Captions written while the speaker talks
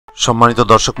সম্মানিত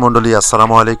দর্শক মণ্ডলী,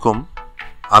 আসসালামু আলাইকুম।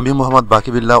 আমি মোহাম্মদ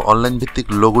বাকিবিল্লাহ অনলাইন ভিত্তিক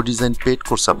লোগো ডিজাইন পেইড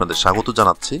কোর্সে আপনাদের স্বাগত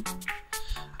জানাচ্ছি।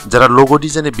 যারা লোগো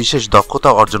ডিজাইনে বিশেষ দক্ষতা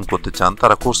অর্জন করতে চান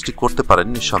তারা কোর্সটি করতে পারেন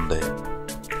নিঃসন্দেহে,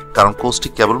 কারণ কোর্সটি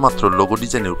কেবলমাত্র লোগো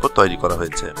ডিজাইনের উপর তৈরি করা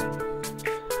হয়েছে।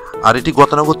 আর এটি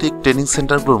গতানুগতিক ট্রেনিং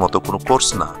সেন্টারগুলোর মতো কোনো কোর্স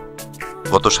না।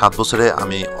 গত 7 বছরে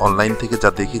আমি অনলাইন থেকে যা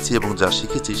দেখেছি এবং যা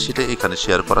শিখেছি সেটা এখানে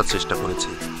শেয়ার করার চেষ্টা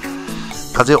করেছি।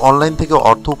 কাজে অনলাইন থেকে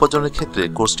অর্থ উপার্জনের ক্ষেত্রে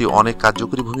কোর্সটি অনেক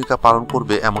কার্যকরী ভূমিকা পালন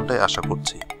করবে এমনটাই আশা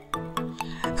করছি।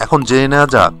 এখন জেনে নেওয়া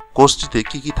যাক কোর্সটিতে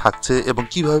কি কি থাকছে এবং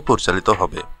কিভাবে পরিচালিত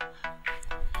হবে।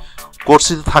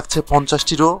 কোর্সটিতে থাকছে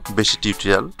 50টিরও বেশি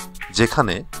টিউটোরিয়াল,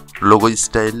 যেখানে লোগো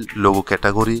স্টাইল, লোগো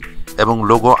ক্যাটাগরি এবং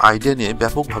লোগো আইডিয়া নিয়ে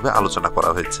ব্যাপকভাবে আলোচনা করা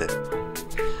হয়েছে।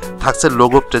 থাকছে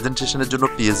লোগো প্রেজেন্টেশনের জন্য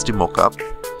পিএইচডি মকআপ,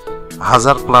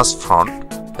 1000+ ফন্ট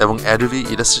এবং অ্যাডোবি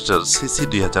ইলাস্ট্রেটর সিসি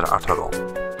 2018।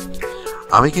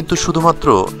 আমি কিন্তু শুধুমাত্র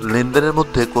লেনদেনের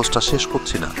মধ্যে কোর্সটা শেষ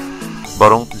করছি না,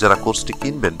 বরং যারা কোর্সটি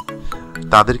কিনবেন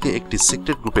তাদেরকে একটি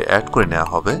সিক্রেট গ্রুপে অ্যাড করে নেওয়া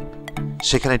হবে।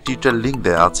 সেখানে টিউটোরিয়াল লিঙ্ক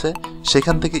দেওয়া আছে,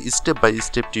 সেখান থেকে step by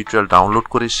step tutorial download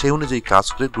করে সেই অনুযায়ী কাজ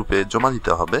করে গ্রুপে জমা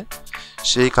দিতে হবে।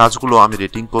 সেই কাজগুলো আমি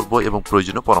রেটিং করব এবং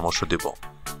প্রয়োজনীয় পরামর্শ দেব।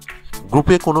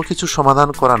 গ্রুপে কোনো কিছু সমাধান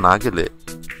করা না গেলে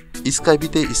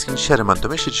স্কাইপিতে স্ক্রিন শেয়ারের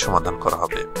মাধ্যমে সেটি সমাধান করা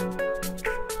হবে।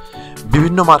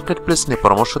 বিভিন্ন মার্কেট প্লেস নিয়ে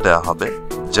পরামর্শ দেওয়া হবে,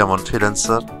 যেমন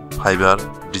ফ্রিল্যান্সার, ফাইবার,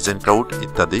 ডিজাইন ক্রাউড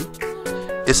ইত্যাদি।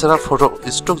 এছাড়া ফটো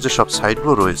স্টক যেসব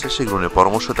সাইটগুলো রয়েছে সেগুলো নিয়ে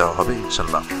পরামর্শ দেওয়া হবে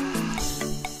ইনশাল্লাহ।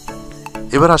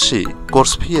 এবার আসি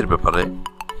কোর্স ফি এর ব্যাপারে।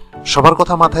 সবার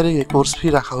কথা মাথায় রেখে কোর্স ফি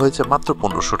রাখা হয়েছে মাত্র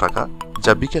 1500 টাকা,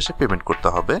 যা বিকাশে পেমেন্ট করতে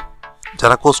হবে।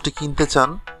 যারা কোর্সটি কিনতে চান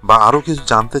বা আরও কিছু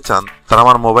জানতে চান তারা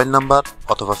আমার মোবাইল নাম্বার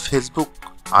অথবা ফেসবুক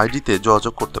আইডিতে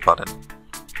যোগাযোগ করতে পারেন।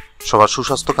 সবার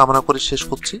সুস্বাস্থ্য কামনা করে শেষ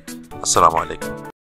করছি। আসসালামু আলাইকুম।